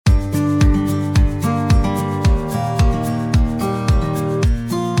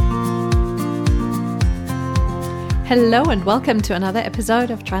Hello and welcome to another episode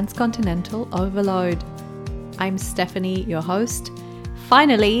of Transcontinental Overload. I'm Stephanie, your host.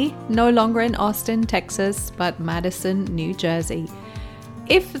 Finally, no longer in Austin, Texas, but Madison, New Jersey.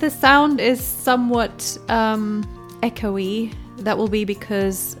 If the sound is somewhat echoey, that will be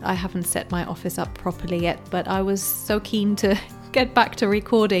because I haven't set my office up properly yet, but I was so keen to get back to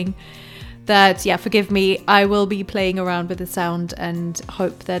recording that, forgive me, I will be playing around with the sound and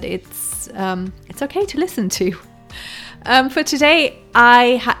hope that it's okay to listen to. For today,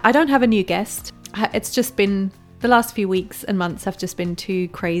 I don't have a new guest. It's just been, the last few weeks and months have just been too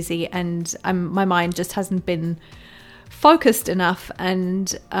crazy, and my mind just hasn't been focused enough,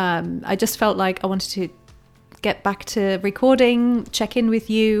 and I just felt like I wanted to get back to recording, check in with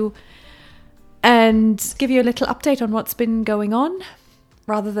you, and give you a little update on what's been going on,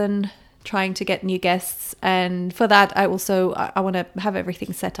 rather than trying to get new guests. And for that, I want to have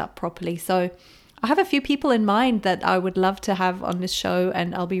everything set up properly. So I have a few people in mind that I would love to have on this show,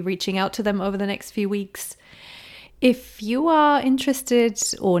 and I'll be reaching out to them over the next few weeks. If you are interested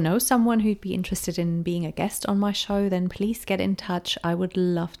or know someone who'd be interested in being a guest on my show, then please get in touch. I would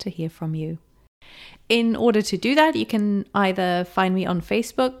love to hear from you. In order to do that, you can either find me on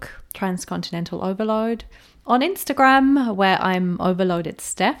Facebook, Transcontinental Overload, on Instagram, where I'm Overloaded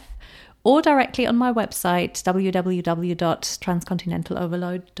Steph, or directly on my website,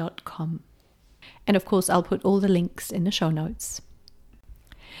 www.transcontinentaloverload.com. And of course, I'll put all the links in the show notes.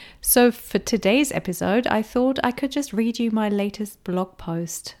 So for today's episode, I thought I could just read you my latest blog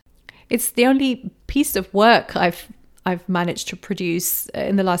post. It's the only piece of work I've managed to produce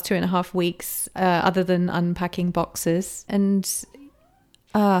in the last 2.5 weeks, other than unpacking boxes. And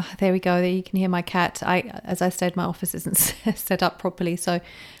there we go. There you can hear my cat. As I said, my office isn't set up properly, so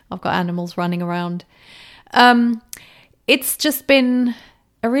I've got animals running around. It's just been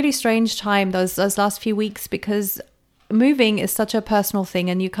a really strange time those last few weeks, because moving is such a personal thing,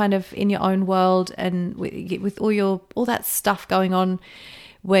 and you kind of in your own world, and with all that stuff going on,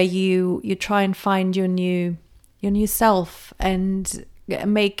 where you try and find your new self and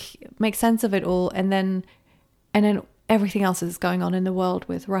make sense of it all, and then everything else is going on in the world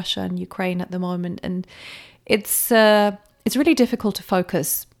with Russia and Ukraine at the moment, and it's really difficult to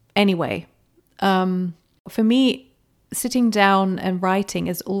focus anyway. For me, sitting down and writing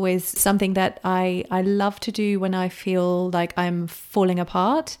is always something that I love to do when I feel like I'm falling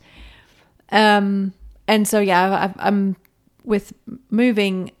apart. And so, I'm with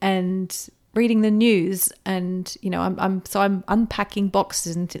moving and reading the news, and, I'm unpacking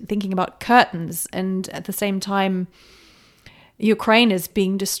boxes and thinking about curtains, and at the same time, Ukraine is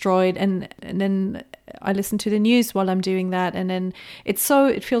being destroyed, and then I listen to the news while I'm doing that, and then it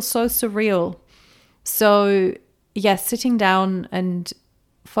feels so surreal. So yes, sitting down and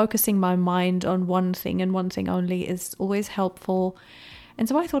focusing my mind on one thing and one thing only is always helpful. And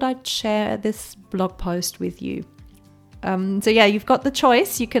so I thought I'd share this blog post with you. You've got the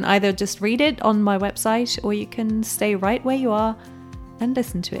choice. You can either just read it on my website, or you can stay right where you are and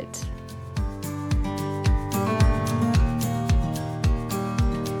listen to it.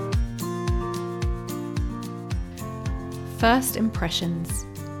 First impressions.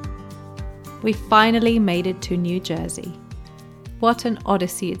 We finally made it to New Jersey. What an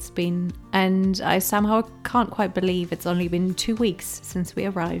odyssey it's been, and I somehow can't quite believe it's only been 2 weeks since we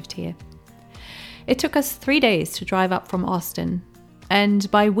arrived here. It took us 3 days to drive up from Austin, and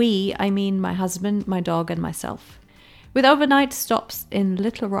by we, I mean my husband, my dog, and myself, with overnight stops in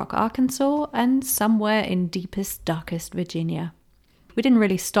Little Rock, Arkansas, and somewhere in deepest, darkest Virginia. We didn't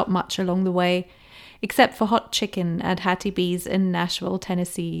really stop much along the way, except for hot chicken at Hattie B's in Nashville,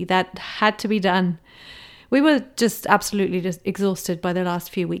 Tennessee. That had to be done. We were just absolutely exhausted by the last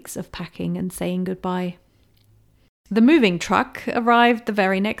few weeks of packing and saying goodbye. The moving truck arrived the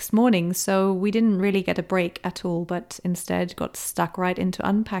very next morning, so we didn't really get a break at all, but instead got stuck right into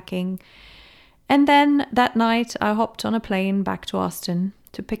unpacking. And then that night I hopped on a plane back to Austin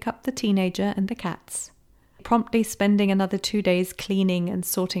to pick up the teenager and the cats, promptly spending another 2 days cleaning and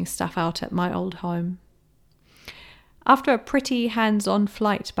sorting stuff out at my old home. After a pretty hands-on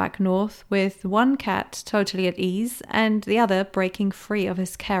flight back north, with one cat totally at ease and the other breaking free of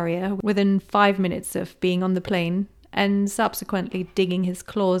his carrier within 5 minutes of being on the plane, and subsequently digging his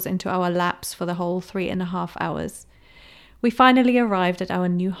claws into our laps for the whole 3.5 hours, we finally arrived at our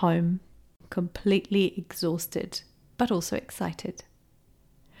new home, completely exhausted, but also excited.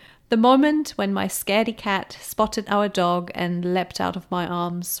 The moment when my scaredy cat spotted our dog and leapt out of my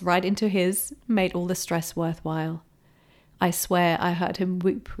arms right into his made all the stress worthwhile. I swear I heard him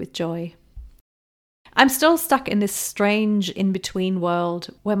whoop with joy. I'm still stuck in this strange in-between world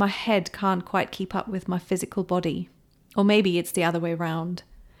where my head can't quite keep up with my physical body. Or maybe it's the other way round.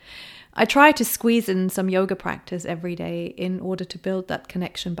 I try to squeeze in some yoga practice every day in order to build that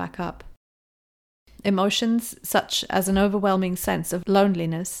connection back up. Emotions such as an overwhelming sense of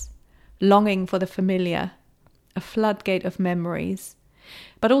loneliness, longing for the familiar, a floodgate of memories,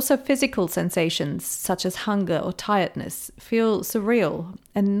 but also physical sensations such as hunger or tiredness feel surreal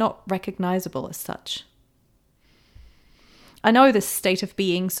and not recognizable as such. I know this state of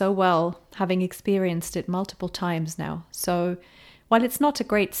being so well, having experienced it multiple times now, so while it's not a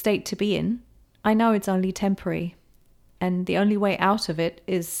great state to be in, I know it's only temporary, and the only way out of it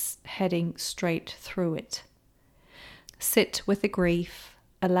is heading straight through it. Sit with the grief,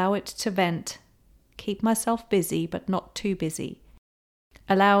 allow it to vent, keep myself busy but not too busy.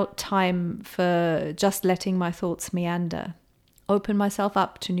 Allow time for just letting my thoughts meander. Open myself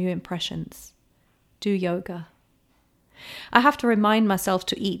up to new impressions. Do yoga. I have to remind myself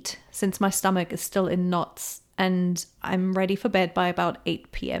to eat since my stomach is still in knots and I'm ready for bed by about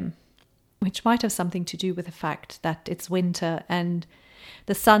 8 p.m, which might have something to do with the fact that it's winter and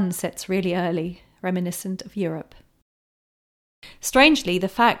the sun sets really early, reminiscent of Europe. Strangely, the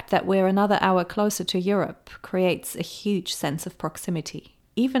fact that we're another hour closer to Europe creates a huge sense of proximity,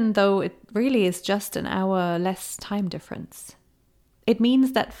 even though it really is just an hour less time difference. It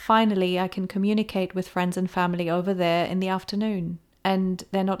means that finally I can communicate with friends and family over there in the afternoon, and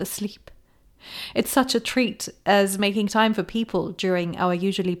they're not asleep. It's such a treat, as making time for people during our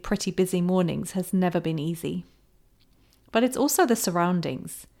usually pretty busy mornings has never been easy. But it's also the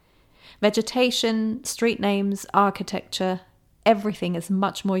surroundings. Vegetation, street names, architecture, everything is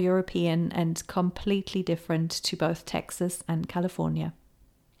much more European and completely different to both Texas and California.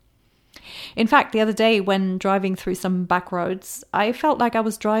 In fact, the other day when driving through some back roads, I felt like I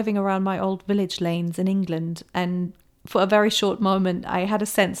was driving around my old village lanes in England, and for a very short moment I had a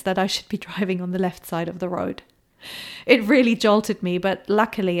sense that I should be driving on the left side of the road. It really jolted me, but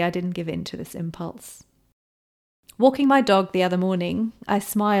luckily I didn't give in to this impulse. Walking my dog the other morning, I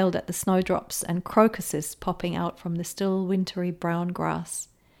smiled at the snowdrops and crocuses popping out from the still wintry brown grass,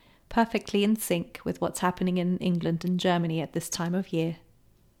 perfectly in sync with what's happening in England and Germany at this time of year.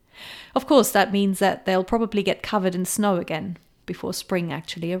 Of course, that means that they'll probably get covered in snow again before spring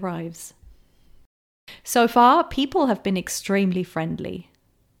actually arrives. So far, people have been extremely friendly.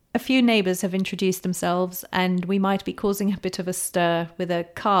 A few neighbours have introduced themselves, and we might be causing a bit of a stir with a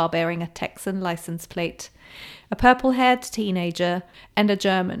car bearing a Texan license plate, a purple-haired teenager, and a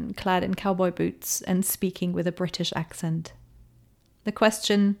German clad in cowboy boots and speaking with a British accent. The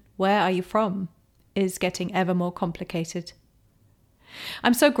question, "Where are you from?" is getting ever more complicated.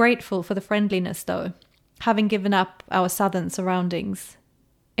 I'm so grateful for the friendliness, though, having given up our southern surroundings.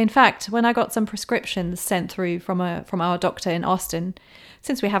 In fact, when I got some prescriptions sent through from our doctor in Austin,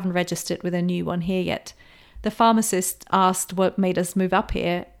 since we haven't registered with a new one here yet, the pharmacist asked what made us move up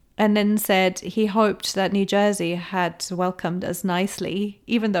here, and then said he hoped that New Jersey had welcomed us nicely,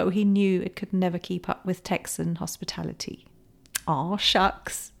 even though he knew it could never keep up with Texan hospitality. Aw,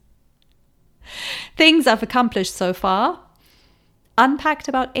 shucks. Things I've accomplished so far. Unpacked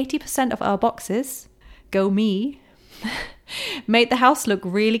about 80% of our boxes. Go me. Made the house look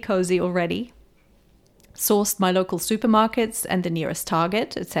really cozy already. Sourced my local supermarkets and the nearest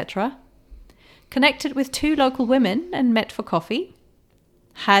Target, etc. Connected with 2 local women and met for coffee.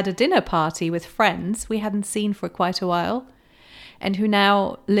 Had a dinner party with friends we hadn't seen for quite a while and who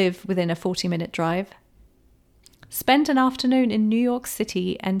now live within a 40-minute drive. Spent an afternoon in New York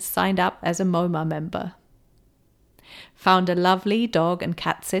City and signed up as a MoMA member. Found a lovely dog and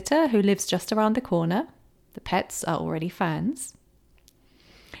cat sitter who lives just around the corner. The pets are already fans.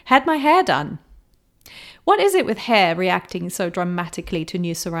 Had my hair done. What is it with hair reacting so dramatically to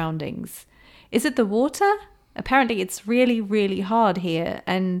new surroundings? Is it the water? Apparently it's really, really hard here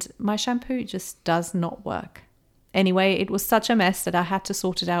and my shampoo just does not work. Anyway, it was such a mess that I had to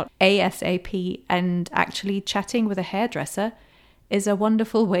sort it out ASAP, and actually chatting with a hairdresser is a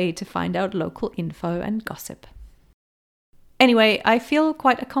wonderful way to find out local info and gossip. Anyway, I feel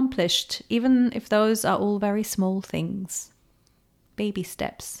quite accomplished, even if those are all very small things. Baby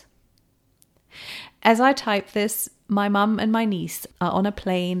steps. As I type this, my mum and my niece are on a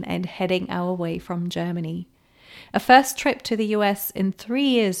plane and heading our way from Germany. A first trip to the US in 3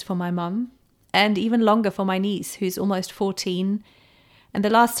 years for my mum, and even longer for my niece, who's almost 14. And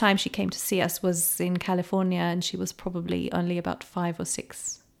the last time she came to see us was in California, and she was probably only about 5 or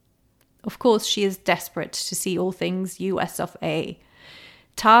 6. Of course, she is desperate to see all things US of A.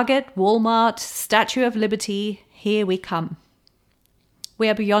 Target, Walmart, Statue of Liberty, here we come. We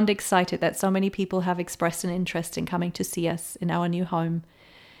are beyond excited that so many people have expressed an interest in coming to see us in our new home.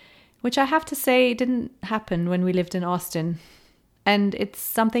 which I have to say didn't happen when we lived in Austin. And it's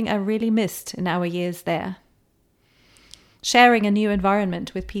something I really missed in our years there. Sharing a new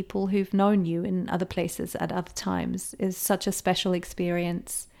environment with people who've known you in other places at other times is such a special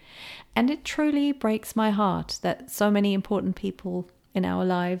experience. And it truly breaks my heart that so many important people in our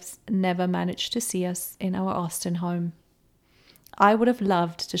lives never managed to see us in our Austin home. I would have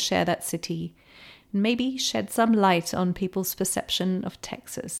loved to share that city and maybe shed some light on people's perception of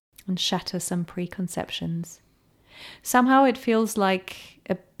Texas and shatter some preconceptions. Somehow it feels like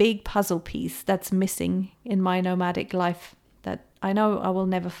a big puzzle piece that's missing in my nomadic life that I know I will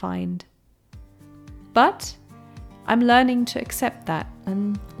never find. But I'm learning to accept that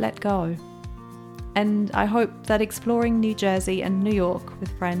and let go. And I hope that exploring New Jersey and New York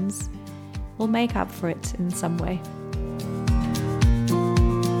with friends will make up for it in some way.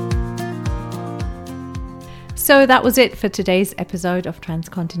 So that was it for today's episode of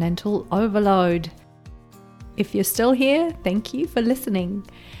Transcontinental Overload. If you're still here, thank you for listening.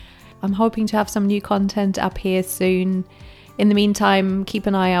 I'm hoping to have some new content up here soon. In the meantime, keep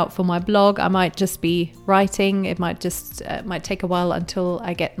an eye out for my blog. I might just be writing. It might take a while until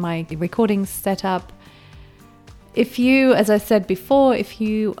I get my recordings set up. If you, as I said before, if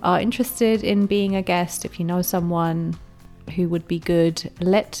you are interested in being a guest, if you know someone who would be good,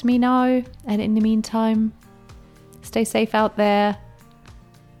 let me know. And in the meantime, stay safe out there.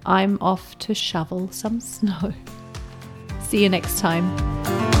 I'm off to shovel some snow. See you next time.